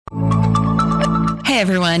Hey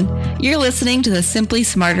everyone, you're listening to the Simply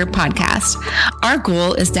Smarter podcast. Our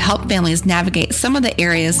goal is to help families navigate some of the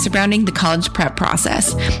areas surrounding the college prep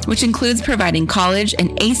process, which includes providing college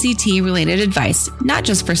and ACT-related advice, not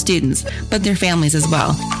just for students, but their families as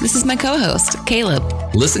well. This is my co-host, Caleb.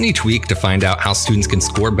 Listen each week to find out how students can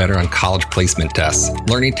score better on college placement tests,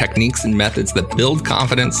 learning techniques and methods that build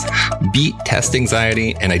confidence, beat test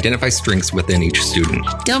anxiety, and identify strengths within each student.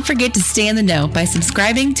 Don't forget to stay in the know by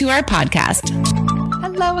subscribing to our podcast.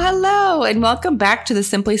 Hello, and welcome back to the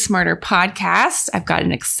Simply Smarter podcast. I've got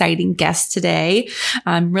an exciting guest today.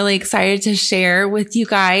 I'm really excited to share with you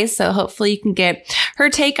guys. So hopefully you can get her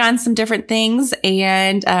take on some different things,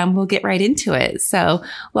 and we'll get right into it. So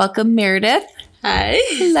welcome, Meredith. Hi.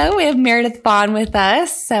 Hello. We have Meredith Vaughn with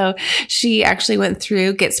us. So she actually went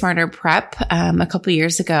through Get Smarter Prep a couple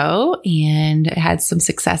years ago and had some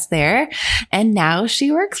success there. And now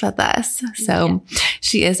she works with us. So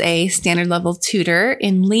she is a standard level tutor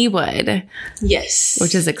in Leawood. Yes.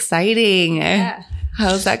 Which is exciting. Yeah.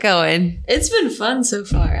 How's that going? It's been fun so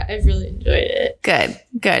far. I've really enjoyed it.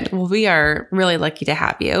 Good. Well, we are really lucky to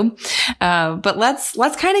have you. But let's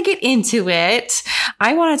kind of get into it.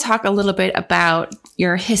 I want to talk a little bit about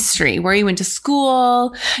your history, where you went to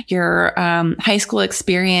school, your high school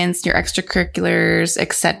experience, your extracurriculars,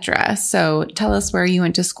 etc. So tell us where you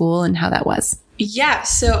went to school and how that was. Yeah,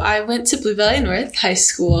 so I went to Blue Valley North High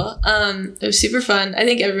School. It was super fun. I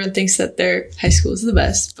think everyone thinks that their high school is the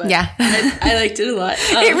best, but yeah. I liked it a lot.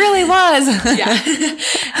 It really was.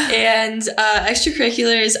 Yeah. And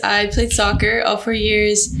extracurriculars, I played soccer all 4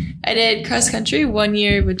 years. I did cross country 1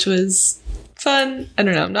 year, which was fun. I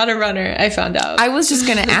don't know. I'm not a runner, I found out. I was just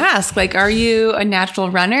going to ask, are you a natural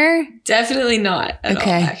runner? Definitely not at all,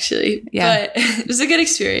 actually. Yeah. But it was a good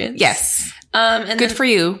experience. Yes. And good for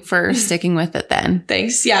you for sticking with it then.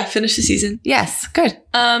 Thanks. Yeah, finish the season. Yes, good.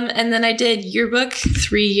 And then I did yearbook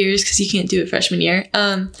 3 years because you can't do it freshman year.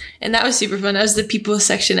 And that was super fun. I was the people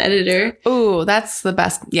section editor. Oh, that's the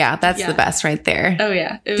best. Yeah, that's the best right there. Oh,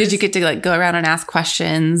 yeah. Did you get to go around and ask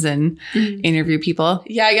questions and interview people?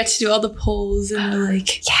 Yeah, I got to do all the polls and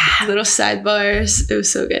the little sidebars. It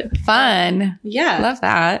was so good. Fun. Yeah. Love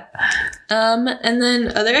that. And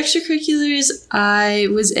then other extracurriculars, I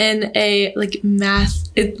was in a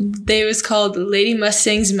math, they was called Lady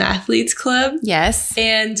Mustang's Mathletes Club. Yes.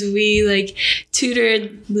 And we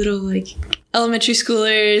tutored little elementary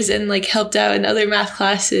schoolers and helped out in other math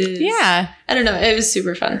classes. Yeah. I don't know. It was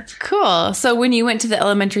super fun. Cool. So when you went to the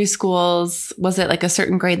elementary schools, was it a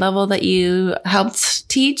certain grade level that you helped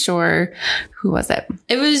teach, or who was it?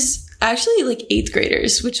 It was actually 8th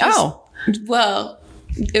graders, which was,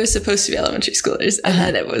 it was supposed to be elementary schoolers and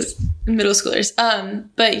then it was middle schoolers.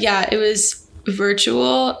 But yeah, it was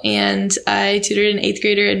virtual and I tutored an 8th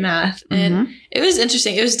grader in math and it was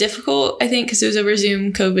interesting. It was difficult, I think, because it was over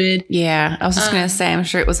Zoom, COVID. Yeah. I was just going to say, I'm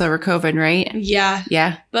sure it was over COVID, right? Yeah.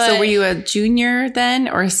 Yeah. But so were you a junior then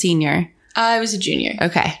or a senior? I was a junior.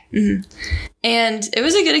 Okay. Mm-hmm. And it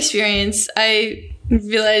was a good experience. I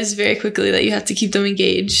realized very quickly that you have to keep them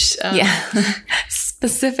engaged.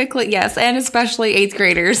 Specifically, yes. And especially 8th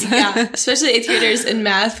graders. Yeah. Especially 8th graders in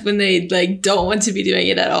math when they don't want to be doing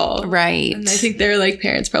it at all. Right. And I think their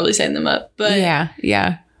parents probably signed them up. But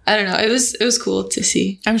yeah. I don't know. It was cool to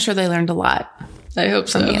see. I'm sure they learned a lot. I hope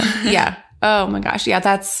so. Yeah. Oh my gosh. Yeah.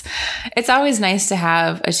 It's always nice to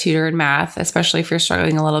have a tutor in math, especially if you're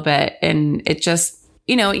struggling a little bit. And it just,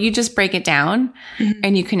 you just break it down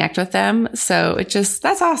and you connect with them. So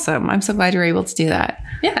that's awesome. I'm so glad you were able to do that.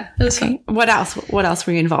 Yeah. It was fun. What else? What else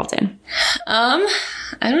were you involved in? I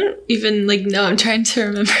don't even know. I'm trying to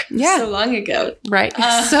remember. Yeah. So long ago. Right.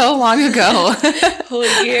 So long ago.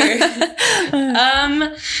 Whole year.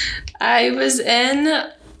 I was in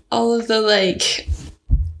all of the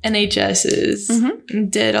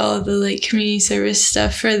NHSs, did all of the community service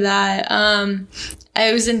stuff for that.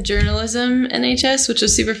 I was in journalism NHS, which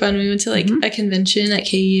was super fun. We went to a convention at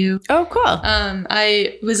KU. Oh, cool.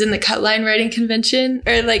 I was in the cut line writing convention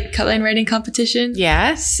or cut line writing competition.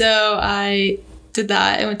 Yeah. So I did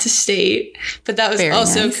that. I went to state, but that was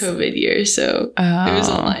also nice. COVID year. So it was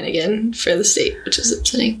online again for the state, which was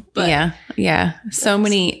upsetting. But yeah. So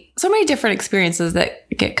many different experiences that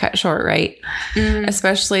get cut short, right?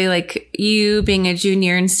 Especially you being a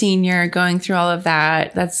junior and senior, going through all of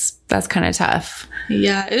that. That's kind of tough.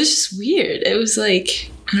 Yeah, it was just weird. It was I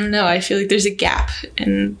don't know. I feel like there's a gap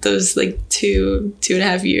in those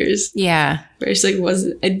 2.5 years. Yeah, where it's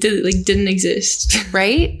didn't exist.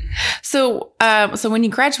 Right. So when you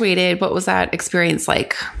graduated, what was that experience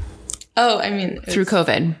like? Oh, I mean, through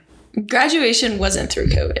COVID. Graduation wasn't through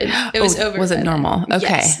COVID. It was over. Was it normal? Okay.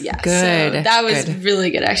 Yes, yeah. Good. So that was good.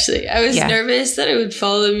 really good, actually. I was nervous that it would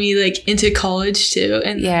follow me like into college too.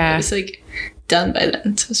 And it was like done by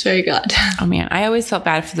then. So I was very glad. Oh man. I always felt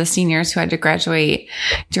bad for the seniors who had to graduate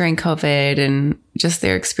during COVID, and just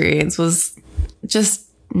their experience was just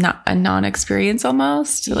not a non-experience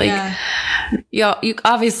almost. Like you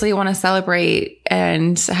obviously want to celebrate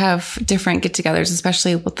and have different get-togethers,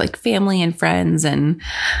 especially with like family and friends, and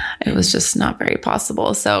it was just not very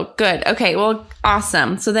possible. So good. Okay. Well,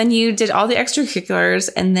 awesome. So then you did all the extracurriculars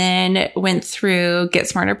and then went through Get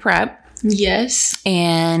Smarter Prep. Yes.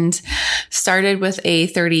 And started with a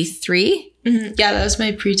 33. Mm-hmm. Yeah, that was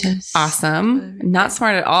my pre-test. Awesome. Not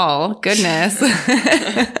smart at all. Goodness.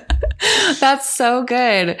 That's so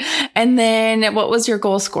good. And then what was your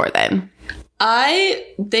goal score then?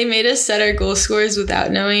 They made us set our goal scores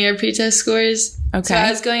without knowing our pre-test scores. Okay. So I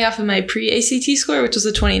was going off of my pre-ACT score, which was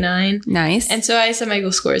a 29. Nice. And so I set my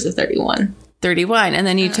goal score as a 31. 31. And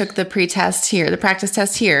then you took the pre-test here, the practice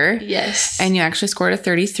test here. Yes. And you actually scored a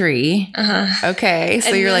 33. Uh-huh. Okay.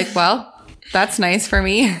 So you're like, well, that's nice for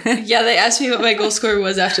me. Yeah. They asked me what my goal score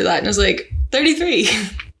was after that. And I was like, 33.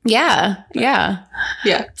 Yeah. Yeah.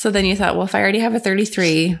 Yeah. So then you thought, well, if I already have a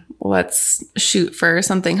 33, let's shoot for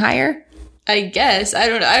something higher. I guess. I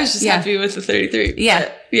don't know. I was just happy with the 33.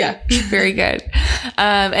 Yeah. Yeah. Very good.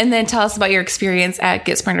 And then tell us about your experience at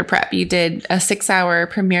Get Smarter Prep. You did a 6-hour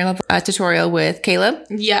premiere level tutorial with Caleb.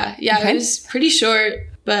 Yeah. Yeah. Okay. It was pretty short,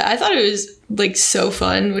 but I thought it was like so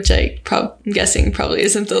fun, which I'm guessing probably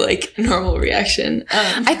isn't the like normal reaction.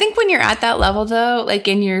 I think when you're at that level though, like,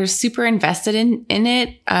 and you're super invested in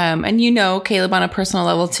it, and you know Caleb on a personal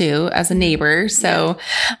level too, as a neighbor. So,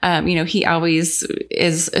 he always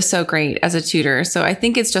is so great as a tutor. So I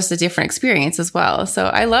think it's just a different experience as well. So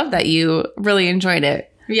I love that you really enjoyed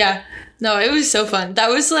it. Yeah. No, it was so fun. That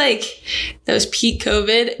was peak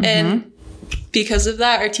COVID. Mm-hmm. And because of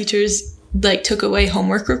that, our teachers like took away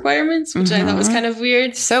homework requirements, which I thought was kind of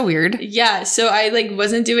weird. So weird. Yeah. So I like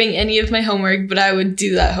wasn't doing any of my homework, but I would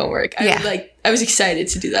do that homework. I was excited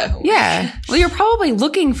to do that homework. Yeah. Well, you're probably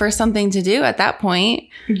looking for something to do at that point.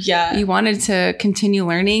 Yeah. You wanted to continue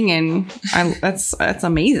learning, and that's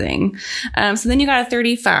amazing. So then you got a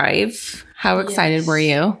 35. How excited were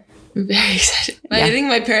you? Very excited. I think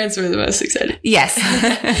my parents were the most excited. Yes.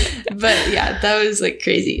 But yeah, that was like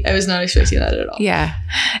crazy. I was not expecting that at all. Yeah.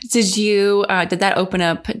 Did that open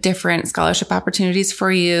up different scholarship opportunities for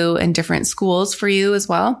you and different schools for you as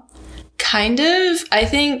well? Kind of. I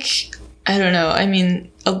don't know. I mean,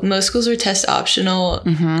 most schools were test optional.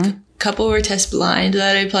 Mm-hmm. A couple were test blind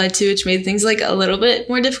that I applied to, which made things like a little bit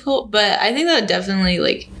more difficult. But I think that definitely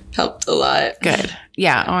like helped a lot. Good.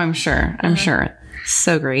 Yeah. Oh, I'm sure. I'm sure.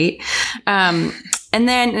 So great. And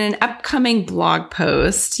then in an upcoming blog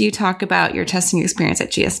post, you talk about your testing experience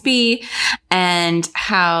at GSB and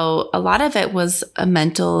how a lot of it was a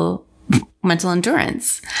mental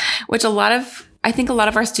endurance, which I think a lot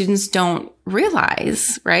of our students don't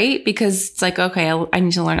realize, right? Because it's like, okay, I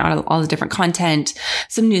need to learn all the different content,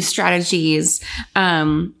 some new strategies.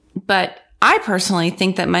 But I personally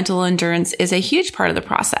think that mental endurance is a huge part of the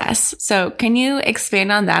process. So can you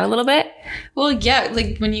expand on that a little bit? Well, yeah,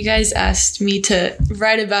 like when you guys asked me to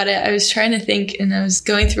write about it, I was trying to think, and I was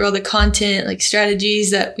going through all the content, like strategies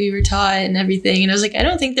that we were taught and everything. And I was like, I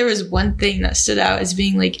don't think there was one thing that stood out as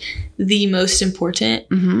being like the most important.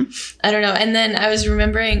 Mm-hmm. I don't know. And then I was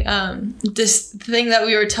remembering this thing that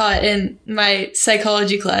we were taught in my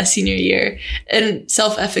psychology class senior year, and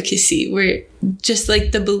self-efficacy, where just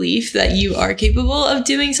like the belief that you are capable of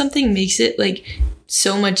doing something makes it like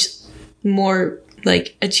so much more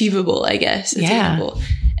like achievable, I guess. Attainable. Yeah.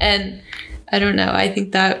 And I don't know. I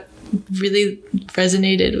think that really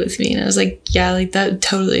resonated with me. And I was like, yeah, like that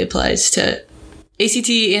totally applies to ACT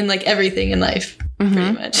and like everything in life,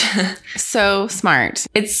 pretty much. So smart.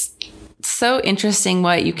 It's so interesting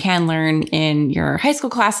what you can learn in your high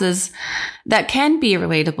school classes that can be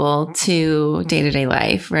relatable to day-to-day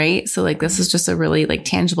life, right? So like this is just a really like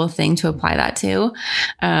tangible thing to apply that to,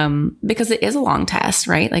 because it is a long test,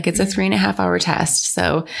 right? Like it's a 3.5-hour test.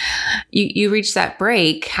 So you reach that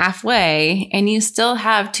break halfway and you still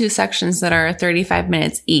have 2 sections that are 35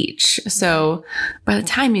 minutes each. So by the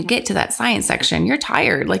time you get to that science section, you're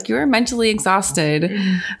tired, like you're mentally exhausted.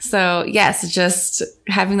 So yes, just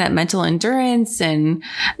having that mental endurance, and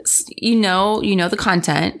you know the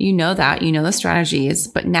content, you know the strategies,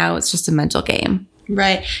 but now it's just a mental game.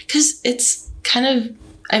 Right. Because it's kind of,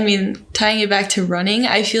 I mean, tying it back to running,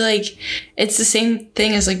 I feel like it's the same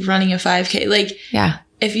thing as like running a 5K. Like, yeah,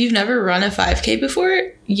 if you've never run a 5K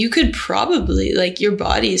before, you could probably, like, your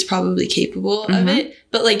body is probably capable of it,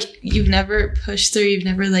 but like you've never pushed through, you've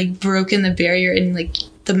never like broken the barrier and like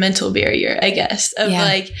the mental barrier, I guess, of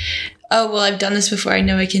like, oh, well, I've done this before. I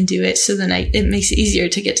know I can do it. So then it makes it easier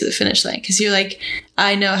to get to the finish line. Cause you're like,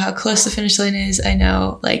 I know how close the finish line is. I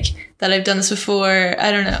know like that I've done this before.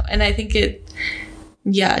 I don't know. And I think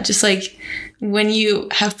just like when you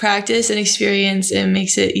have practice and experience, it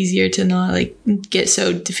makes it easier to not like get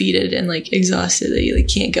so defeated and like exhausted that you like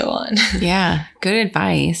can't go on. Yeah. Good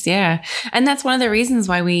advice. Yeah. And that's one of the reasons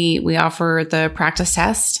why we offer the practice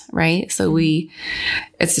test, right? So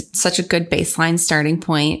it's such a good baseline starting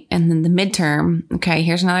point. And then the midterm, okay,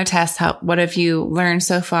 here's another test. What have you learned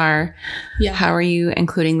so far? Yeah. How are you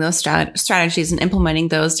including those strategies and implementing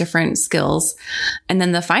those different skills? And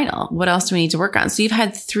then the final, what else do we need to work on? So you've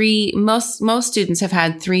had most students have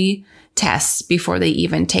had 3 tests before they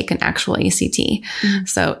even take an actual ACT.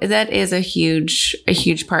 So that is a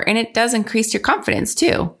huge part. And it does increase your confidence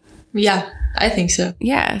too. Yeah, I think so.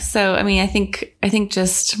 Yeah. So, I mean, I think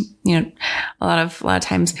just, a lot of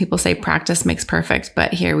times people say practice makes perfect,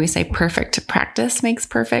 but here we say perfect practice makes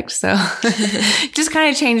perfect. So just kind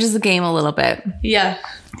of changes the game a little bit. Yeah.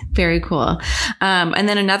 Very cool. And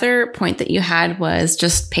then another point that you had was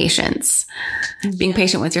just patience, being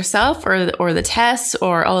patient with yourself or the tests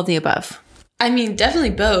or all of the above. I mean,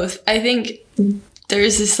 definitely both. I think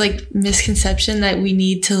there's this like misconception that we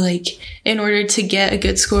need to like, in order to get a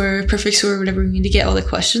good score, perfect score, whatever, we need to get all the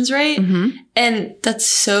questions right. And that's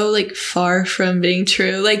so like far from being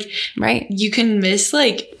true. Like, right. You can miss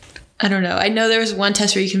like, I don't know. I know there was one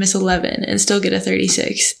test where you can miss 11 and still get a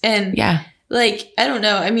 36. And like, I don't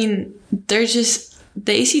know. I mean,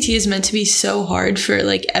 the ACT is meant to be so hard for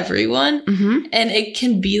like everyone. And it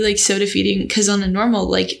can be like so defeating because on a normal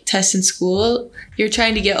like test in school, you're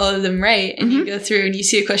trying to get all of them right. And you go through and you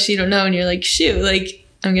see a question you don't know and you're like, shoot, like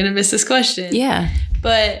I'm going to miss this question. Yeah.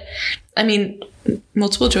 But I mean,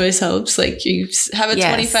 multiple choice helps. Like you have a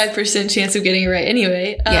 25% chance of getting it right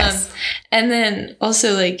anyway. And then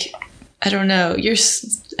also like, I don't know, you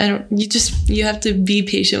have to be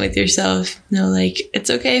patient with yourself. Like it's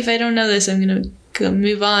okay if I don't know this, I'm going to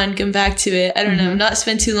move on, come back to it. I don't know, not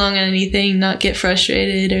spend too long on anything, not get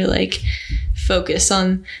frustrated or like focus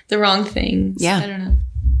on the wrong things. Yeah. I don't know.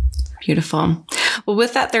 Beautiful. Well,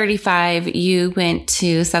 with that 35, you went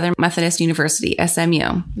to Southern Methodist University,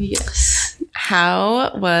 SMU. Yes.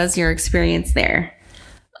 How was your experience there?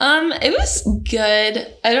 It was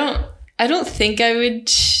good. I don't think I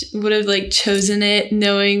would have like chosen it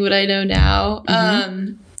knowing what I know now.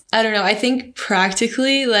 I don't know. I think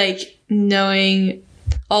practically like knowing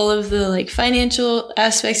all of the like financial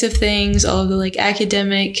aspects of things, all of the like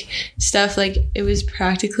academic stuff, like it was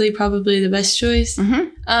practically probably the best choice.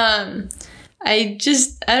 I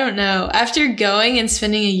don't know. After going and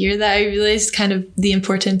spending a year there, I realized kind of the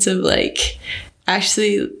importance of like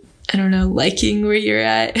actually, I don't know, liking where you're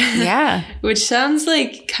at. Yeah. Which sounds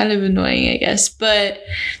like kind of annoying, I guess. But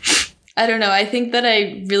I don't know. I think that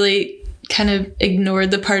I really kind of ignored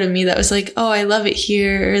the part of me that was like, oh, I love it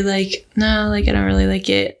here. Or like, no, like I don't really like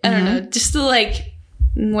it. I don't know. Just the like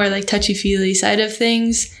more like touchy-feely side of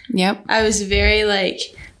things. Yep. I was very like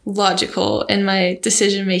logical in my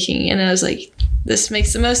decision making. And I was like, this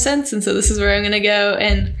makes the most sense. And so this is where I'm going to go.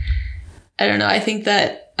 And I don't know. I think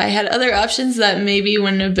that I had other options that maybe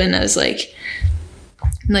wouldn't have been as like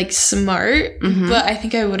smart, but I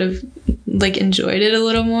think I would have like enjoyed it a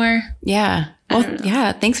little more. Yeah. Well,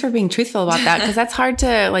 yeah. Thanks for being truthful about that. Cause that's hard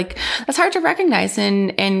to recognize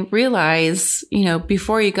and realize,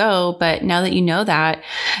 before you go. But now that you know that,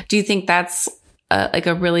 do you think that's like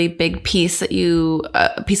a really big piece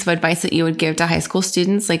a piece of advice that you would give to high school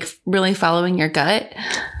students, like really following your gut?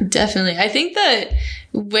 Definitely. I think that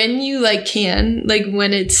when you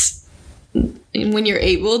when you're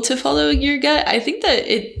able to follow your gut, I think that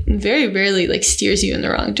it very rarely like steers you in the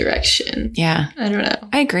wrong direction. Yeah. I don't know.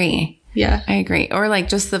 I agree. Yeah. I agree. Or like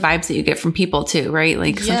just the vibes that you get from people too, right?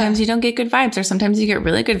 Like sometimes you don't get good vibes or sometimes you get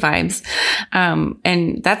really good vibes.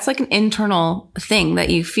 And that's like an internal thing that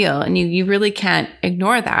you feel and you really can't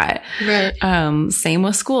ignore that. Right. Same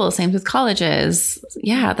with school, same with colleges.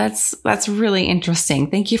 Yeah. That's really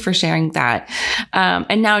interesting. Thank you for sharing that.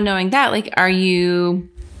 And now knowing that, like, are you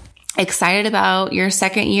excited about your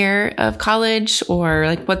second year of college or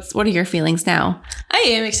like what are your feelings now? I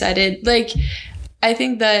am excited. Like, I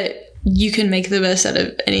think that you can make the best out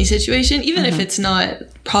of any situation, even if it's not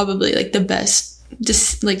probably like the best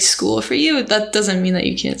just like school for you, that doesn't mean that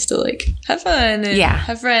you can't still like have fun and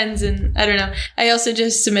have friends. And I don't know. I also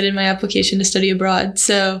just submitted my application to study abroad.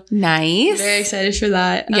 So nice. Very excited for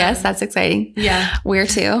that. Yes, that's exciting. Yeah. Where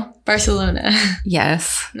to? Barcelona.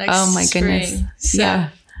 Yes. Oh my goodness. So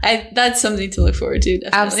that's something to look forward to.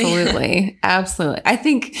 Definitely. Absolutely. I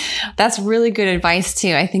think that's really good advice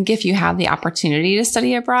too. I think if you have the opportunity to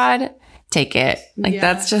study abroad, take it. Like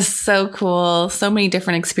that's just so cool. So many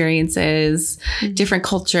different experiences, different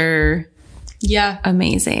culture. Yeah.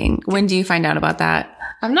 Amazing. When do you find out about that?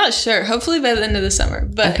 I'm not sure. Hopefully by the end of the summer,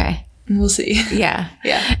 but we'll see. Yeah.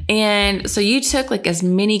 And so you took like as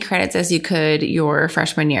many credits as you could your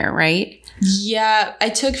freshman year, right? Yeah. I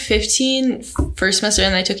took 15 first semester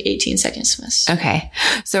and I took 18 second semester. Okay.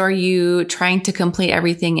 So are you trying to complete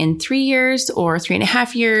everything in 3 years or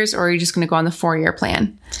 3.5 years, or are you just going to go on the 4-year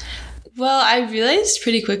plan? Well, I realized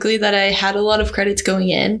pretty quickly that I had a lot of credits going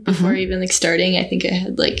in before even like starting. I think I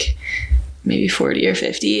had like maybe 40 or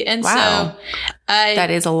 50. And so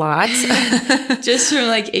that is a lot. Just from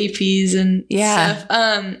like APs and stuff.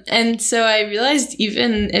 And so I realized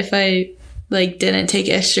even if I like didn't take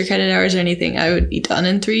extra credit hours or anything, I would be done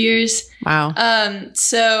in 3 years. Wow.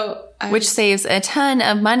 Which saves a ton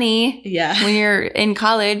of money. Yeah. When you're in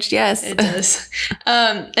college. Yes. It does.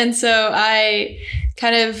 And so I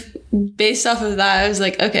kind of based off of that, I was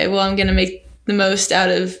like, okay, well, I'm going to make the most out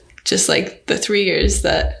of just like the 3 years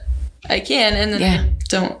that I can. And then I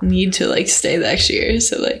don't need to like stay the extra year.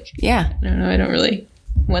 So like, I don't know. I don't really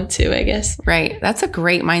want to, I guess. Right. That's a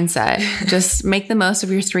great mindset. Just make the most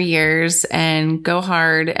of your 3 years and go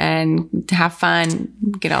hard and have fun,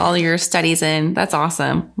 get all your studies in. That's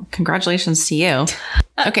awesome. Congratulations to you.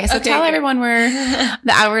 Okay. So tell everyone where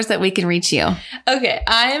the hours that we can reach you. Okay.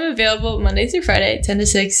 I am available Monday through Friday, 10 to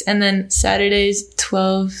 6, and then Saturdays,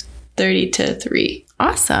 12:30 to 3.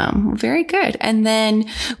 Awesome. Very good. And then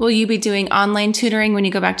will you be doing online tutoring when you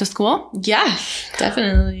go back to school? Yeah,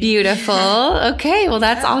 definitely. Beautiful. Okay. Well,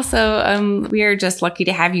 that's also, we are just lucky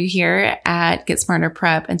to have you here at Get Smarter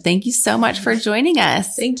Prep. And thank you so much for joining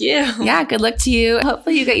us. Thank you. Yeah. Good luck to you.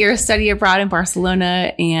 Hopefully you get your study abroad in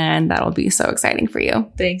Barcelona, and that'll be so exciting for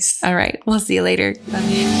you. Thanks. All right. We'll see you later.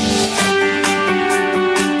 Bye.